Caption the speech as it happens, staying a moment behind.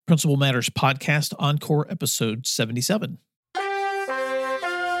Principal Matters Podcast, Encore Episode 77.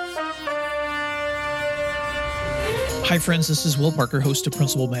 Hi, friends. This is Will Parker, host of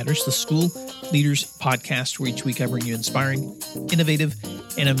Principal Matters, the school leaders podcast, where each week I bring you inspiring, innovative,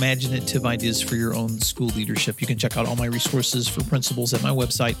 and imaginative ideas for your own school leadership. You can check out all my resources for principals at my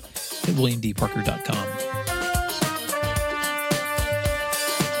website at williamdparker.com.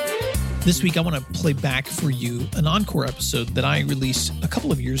 This week, I want to play back for you an encore episode that I released a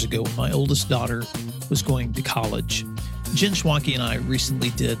couple of years ago when my oldest daughter was going to college. Jen Schwanke and I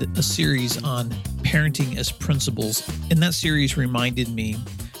recently did a series on parenting as principals, and that series reminded me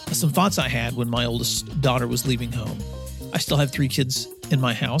of some thoughts I had when my oldest daughter was leaving home. I still have 3 kids in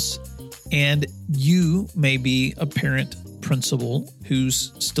my house, and you may be a parent principal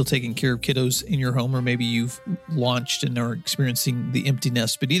who's still taking care of kiddos in your home, or maybe you've launched and are experiencing the empty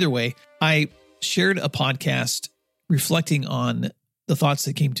nest. But either way, I shared a podcast reflecting on the thoughts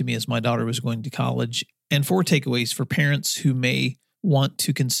that came to me as my daughter was going to college, and 4 takeaways for parents who may want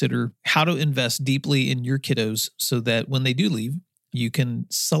to consider how to invest deeply in your kiddos so that when they do leave, you can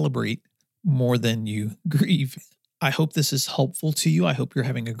celebrate more than you grieve. I hope this is helpful to you. I hope you're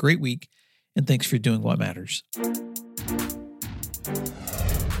having a great week, and thanks for doing what matters.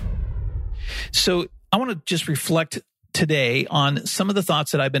 So I want to just reflect today on some of the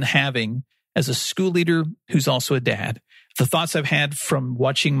thoughts that I've been having as a school leader who's also a dad. The thoughts I've had from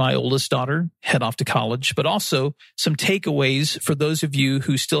watching my oldest daughter head off to college, but also some takeaways for those of you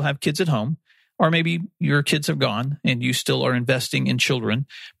who still have kids at home, or maybe your kids have gone and you still are investing in children.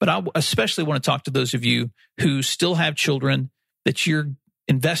 But I especially want to talk to those of you who still have children that you're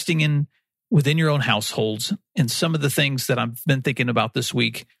investing in within your own households, and some of the things that I've been thinking about this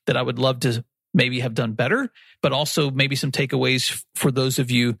week that I would love to maybe have done better, but also maybe some takeaways for those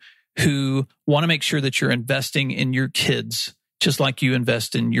of you who want to make sure that you're investing in your kids, just like you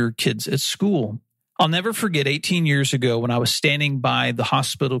invest in your kids at school. I'll never forget 18 years ago when I was standing by the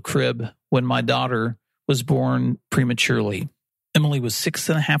hospital crib when my daughter was born prematurely. Emily was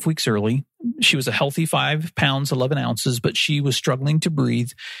 6.5 weeks early. She was a healthy 5 pounds, 11 ounces, but she was struggling to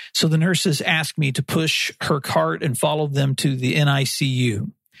breathe. So the nurses asked me to push her cart and follow them to the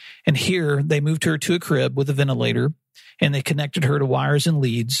NICU. And here they moved her to a crib with a ventilator, and they connected her to wires and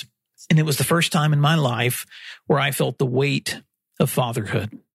leads. And it was the first time in my life where I felt the weight of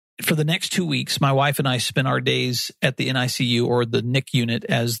fatherhood. For the next 2 weeks, my wife and I spent our days at the NICU, or the NIC unit,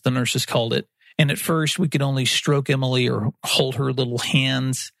 as the nurses called it. And at first, we could only stroke Emily or hold her little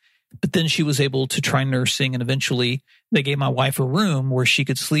hands. But then she was able to try nursing, and eventually they gave my wife a room where she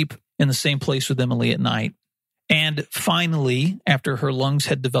could sleep in the same place with Emily at night. And finally, after her lungs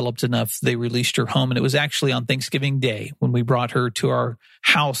had developed enough, they released her home. And it was actually on Thanksgiving Day when we brought her to our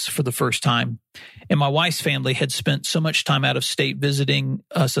house for the first time. And my wife's family had spent so much time out of state visiting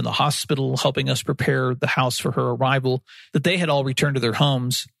us in the hospital, helping us prepare the house for her arrival, that they had all returned to their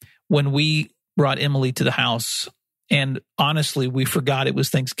homes when we brought Emily to the house. And honestly, we forgot it was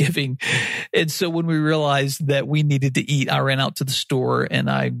Thanksgiving. And so when we realized that we needed to eat, I ran out to the store and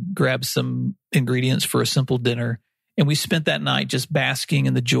I grabbed some ingredients for a simple dinner. And we spent that night just basking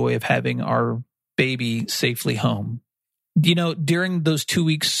in the joy of having our baby safely home. You know, during those 2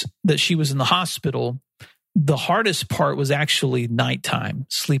 weeks that she was in the hospital, the hardest part was actually nighttime,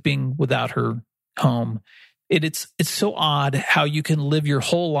 sleeping without her home. It's so odd how you can live your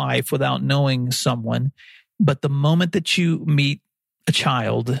whole life without knowing someone. But the moment that you meet a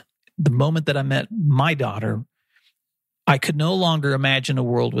child, the moment that I met my daughter, I could no longer imagine a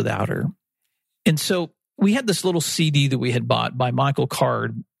world without her. And so we had this little CD that we had bought by Michael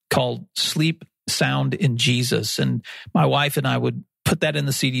Card called Sleep, Sound, in Jesus. And my wife and I would put that in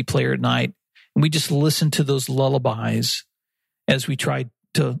the CD player at night, and we just listened to those lullabies as we tried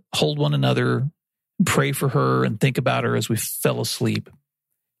to hold one another, pray for her, and think about her as we fell asleep.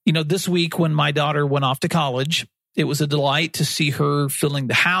 You know, this week when my daughter went off to college, it was a delight to see her filling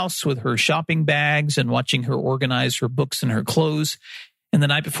the house with her shopping bags and watching her organize her books and her clothes. And the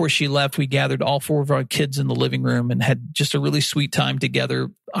night before she left, we gathered all 4 of our kids in the living room and had just a really sweet time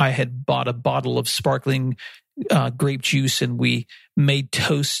together. I had bought a bottle of sparkling grape juice, and we made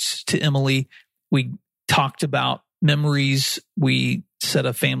toasts to Emily. We talked about memories. We said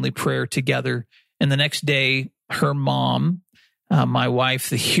a family prayer together. And the next day, her mom, my wife,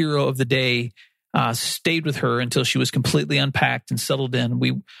 the hero of the day, stayed with her until she was completely unpacked and settled in.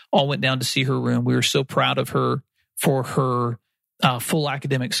 We all went down to see her room. We were so proud of her for her full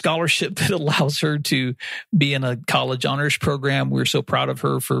academic scholarship that allows her to be in a college honors program. We were so proud of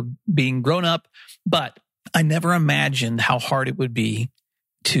her for being grown up. But I never imagined how hard it would be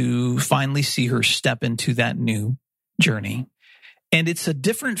to finally see her step into that new journey. And it's a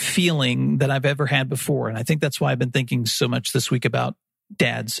different feeling that I've ever had before. And I think that's why I've been thinking so much this week about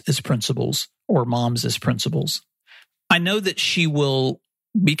dads as principals or moms as principals. I know that she will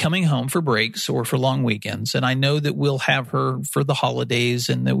be coming home for breaks or for long weekends. And I know that we'll have her for the holidays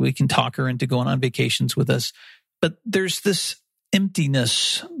and that we can talk her into going on vacations with us. But there's this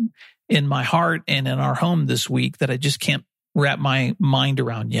emptiness in my heart and in our home this week that I just can't wrap my mind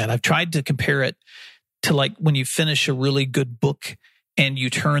around yet. I've tried to compare it to like when you finish a really good book and you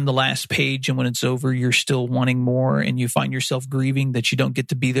turn the last page and when it's over, you're still wanting more and you find yourself grieving that you don't get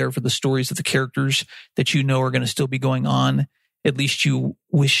to be there for the stories of the characters that you know are going to still be going on. At least you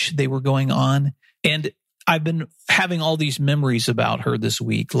wish they were going on. And I've been having all these memories about her this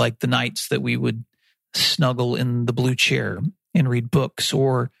week, like the nights that we would snuggle in the blue chair and read books,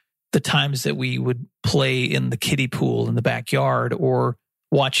 or the times that we would play in the kiddie pool in the backyard, or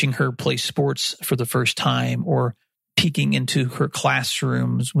watching her play sports for the first time, or peeking into her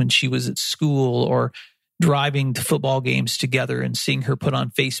classrooms when she was at school, or driving to football games together and seeing her put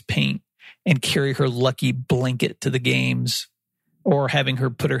on face paint and carry her lucky blanket to the games, or having her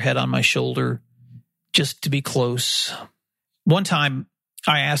put her head on my shoulder just to be close. One time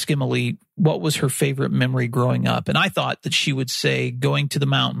I asked Emily what was her favorite memory growing up, and I thought that she would say going to the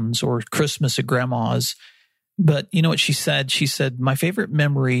mountains or Christmas at grandma's. But you know what she said? She said, my favorite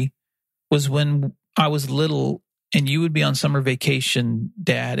memory was when I was little and you would be on summer vacation,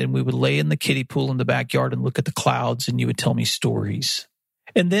 Dad, and we would lay in the kiddie pool in the backyard and look at the clouds and you would tell me stories.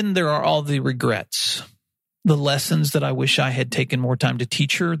 And then there are all the regrets, the lessons that I wish I had taken more time to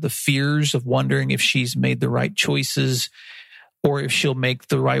teach her, the fears of wondering if she's made the right choices or if she'll make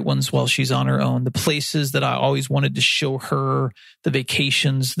the right ones while she's on her own, the places that I always wanted to show her, the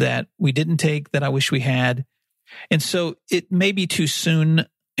vacations that we didn't take that I wish we had. And so it may be too soon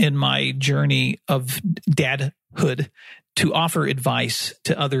in my journey of dadhood to offer advice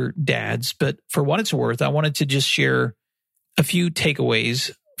to other dads, but for what it's worth, I wanted to just share a few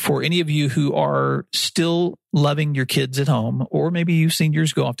takeaways for any of you who are still loving your kids at home, or maybe you've seen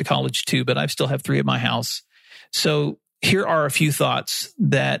yours go off to college too, but I still have 3 at my house. So here are a few thoughts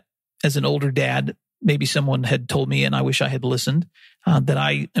that as an older dad, maybe someone had told me and I wish I had listened, that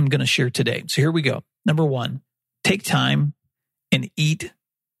I am going to share today. So here we go. Number 1, take time and eat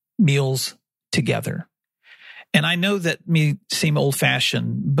meals together. And I know that may seem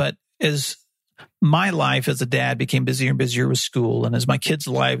old-fashioned, but as my life as a dad became busier and busier with school, and as my kids'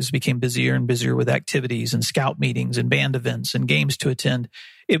 lives became busier and busier with activities and scout meetings and band events and games to attend,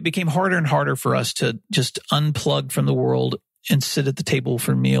 it became harder and harder for us to just unplug from the world and sit at the table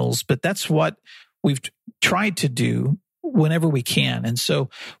for meals. But that's what we've tried to do whenever we can. And so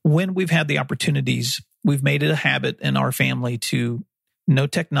when we've had the opportunities, we've made it a habit in our family to no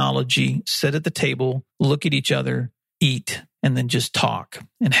technology, sit at the table, look at each other, eat, and then just talk.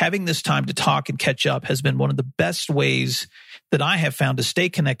 And having this time to talk and catch up has been one of the best ways that I have found to stay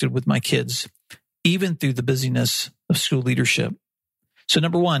connected with my kids, even through the busyness of school leadership. So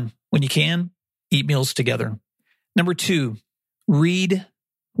number 1, when you can, eat meals together. Number 2, read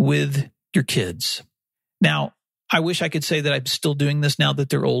with your kids. Now, I wish I could say that I'm still doing this now that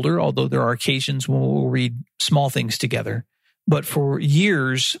they're older, although there are occasions when we'll read small things together. But for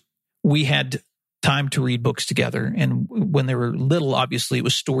years, we had time to read books together. And when they were little, obviously, it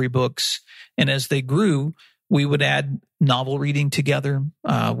was storybooks. And as they grew, we would add novel reading together.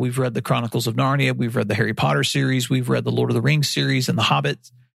 We've read the Chronicles of Narnia. We've read the Harry Potter series. We've read the Lord of the Rings series and the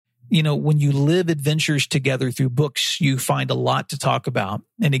Hobbit. You know, when you live adventures together through books, you find a lot to talk about,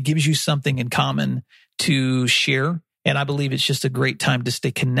 and it gives you something in common to share. And I believe it's just a great time to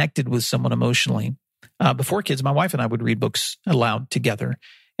stay connected with someone emotionally. Before kids, my wife and I would read books aloud together.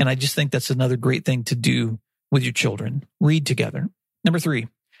 And I just think that's another great thing to do with your children. Read together. Number 3,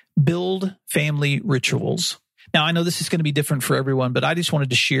 build family rituals. Now, I know this is going to be different for everyone, but I just wanted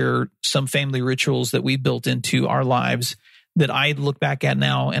to share some family rituals that we built into our lives that I look back at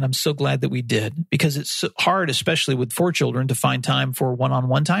now, and I'm so glad that we did, because it's hard, especially with 4 children, to find time for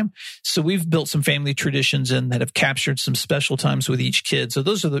one-on-one time. So we've built some family traditions in that have captured some special times with each kid. So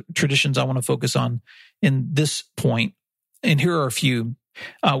those are the traditions I want to focus on in this point. And here are a few.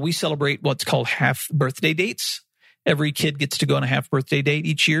 We celebrate what's called half birthday dates. Every kid gets to go on a half birthday date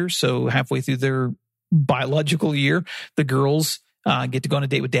each year. So halfway through their biological year, the girls get to go on a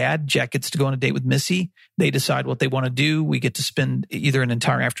date with Dad. Jack gets to go on a date with Missy. They decide what they want to do. We get to spend either an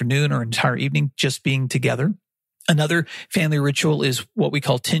entire afternoon or an entire evening just being together. Another family ritual is what we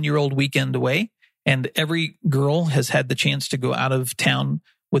call 10-year-old weekend away. And every girl has had the chance to go out of town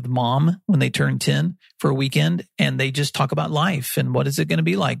with mom when they turn 10 for a weekend, and they just talk about life and what is it going to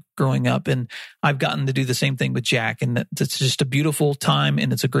be like growing up. And I've gotten to do the same thing with Jack, and it's just a beautiful time,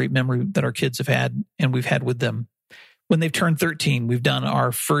 and it's a great memory that our kids have had and we've had with them. When they've turned 13, we've done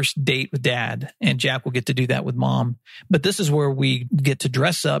our first date with dad, and Jack will get to do that with mom. But this is where we get to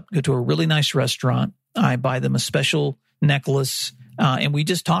dress up, go to a really nice restaurant. I buy them a special necklace, and we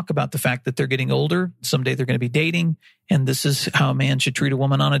just talk about the fact that they're getting older. Someday they're going to be dating, and this is how a man should treat a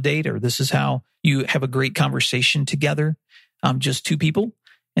woman on a date, or this is how you have a great conversation together, just two people.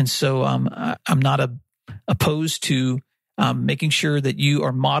 And so I'm not opposed to making sure that you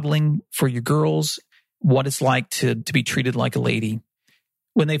are modeling for your girls what it's like to be treated like a lady.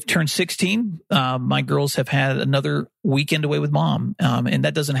 When they've turned 16, my girls have had another weekend away with mom. And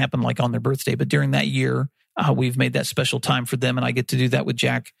that doesn't happen like on their birthday, but during that year, we've made that special time for them. And I get to do that with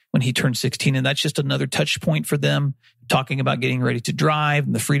Jack when he turns 16. And that's just another touch point for them, talking about getting ready to drive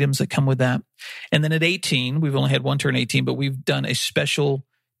and the freedoms that come with that. And then at 18, we've only had one turn 18, but we've done a special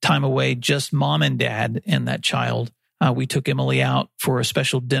time away, just mom and dad and that child. We took Emily out for a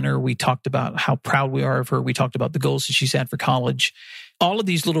special dinner. We talked about how proud we are of her. We talked about the goals that she's had for college. All of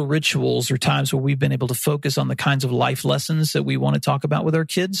these little rituals are times where we've been able to focus on the kinds of life lessons that we want to talk about with our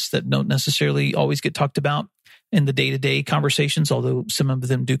kids that don't necessarily always get talked about in the day-to-day conversations, although some of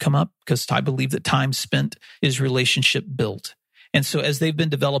them do come up, because I believe that time spent is relationship built. And so as they've been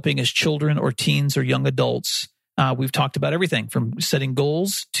developing as children or teens or young adults, we've talked about everything from setting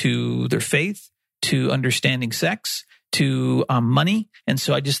goals to their faith, to understanding sex, to money. And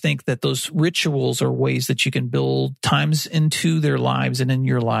so I just think that those rituals are ways that you can build times into their lives and in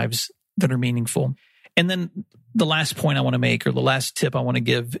your lives that are meaningful. And then the last point I want to make, or the last tip I want to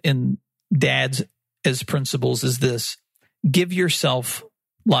give in dads as principles, is this: give yourself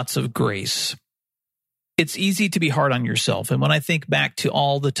lots of grace. It's easy to be hard on yourself. And when I think back to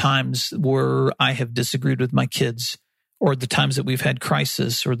all the times where I have disagreed with my kids, or the times that we've had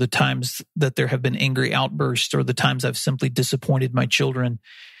crisis, or the times that there have been angry outbursts, or the times I've simply disappointed my children,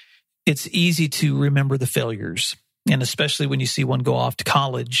 it's easy to remember the failures. And especially when you see one go off to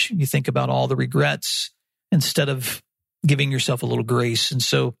college, you think about all the regrets instead of giving yourself a little grace. And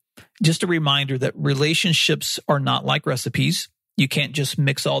so just a reminder that relationships are not like recipes. You can't just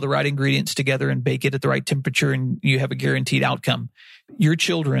mix all the right ingredients together and bake it at the right temperature and you have a guaranteed outcome. Your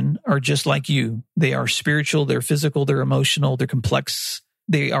children are just like you. They are spiritual, they're physical, they're emotional, they're complex,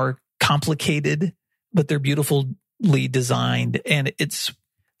 they are complicated, but they're beautifully designed. And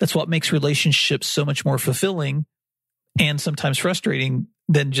that's what makes relationships so much more fulfilling and sometimes frustrating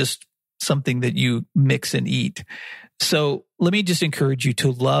than just something that you mix and eat. So let me just encourage you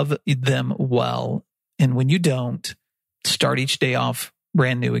to love them well. And when you don't, start each day off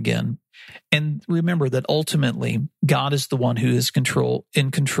brand new again. And remember that ultimately, God is the one who is in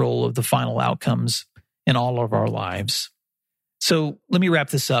control of the final outcomes in all of our lives. So let me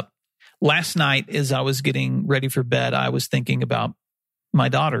wrap this up. Last night, as I was getting ready for bed, I was thinking about my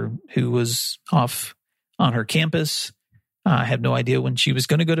daughter who was off on her campus. I had no idea when she was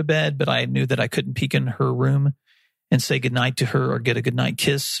going to go to bed, but I knew that I couldn't peek in her room and say goodnight to her or get a goodnight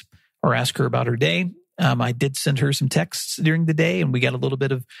kiss or ask her about her day. I did send her some texts during the day, and we got a little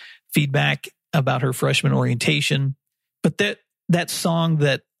bit of feedback about her freshman orientation. But that song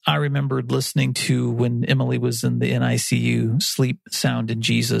that I remembered listening to when Emily was in the NICU, Sleep, Sound, and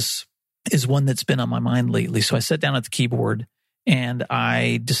Jesus, is one that's been on my mind lately. So I sat down at the keyboard and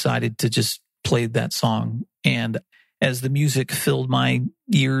I decided to just play that song. And as the music filled my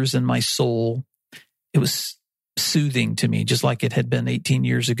ears and my soul, it was soothing to me, just like it had been 18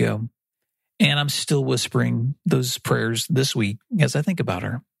 years ago. And I'm still whispering those prayers this week as I think about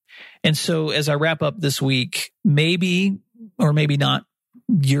her. And so as I wrap up this week, maybe or maybe not,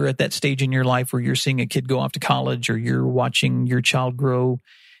 you're at that stage in your life where you're seeing a kid go off to college, or you're watching your child grow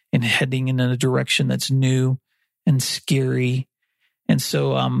and heading in a direction that's new and scary. And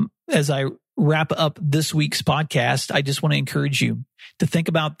so as I wrap up this week's podcast, I just want to encourage you to think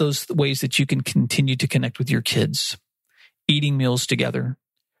about those ways that you can continue to connect with your kids: eating meals together,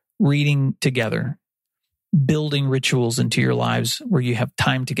 reading together, building rituals into your lives where you have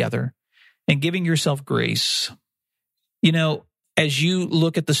time together, and giving yourself grace. You know, as you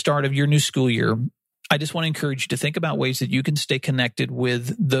look at the start of your new school year, I just want to encourage you to think about ways that you can stay connected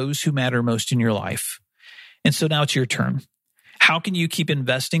with those who matter most in your life. And so now it's your turn. How can you keep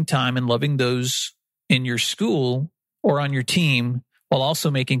investing time and loving those in your school or on your team while also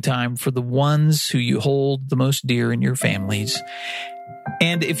making time for the ones who you hold the most dear in your families?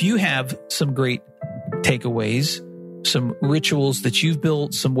 And if you have some great takeaways, some rituals that you've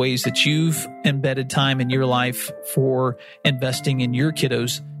built, some ways that you've embedded time in your life for investing in your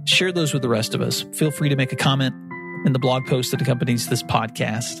kiddos. Share those with the rest of us. Feel free to make a comment in the blog post that accompanies this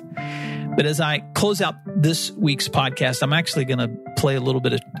podcast. But as I close out this week's podcast, I'm actually going to play a little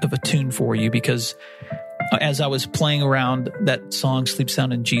bit of a tune for you, because as I was playing around that song, Sleep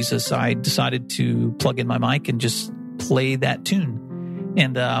Sound in Jesus, I decided to plug in my mic and just play that tune.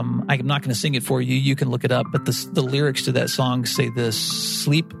 And I'm not going to sing it for you. You can look it up. But the lyrics to that song say this: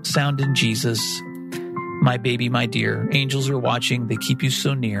 sleep sound in Jesus, my baby, my dear. Angels are watching. They keep you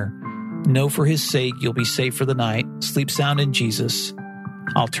so near. Know for his sake you'll be safe for the night. Sleep sound in Jesus.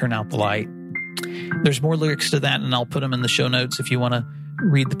 I'll turn out the light. There's more lyrics to that, and I'll put them in the show notes if you want to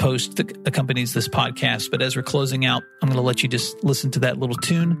read the post that accompanies this podcast. But as we're closing out, I'm going to let you just listen to that little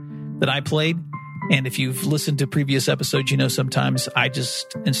tune that I played. And if you've listened to previous episodes, you know sometimes I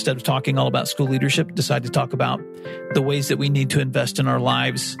just, instead of talking all about school leadership, decide to talk about the ways that we need to invest in our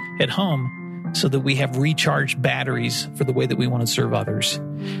lives at home so that we have recharged batteries for the way that we want to serve others.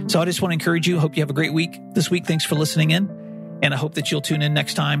 So I just want to encourage you. Hope you have a great week this week. Thanks for listening in. And I hope that you'll tune in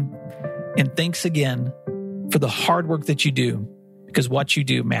next time. And thanks again for the hard work that you do, because what you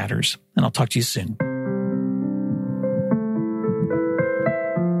do matters. And I'll talk to you soon.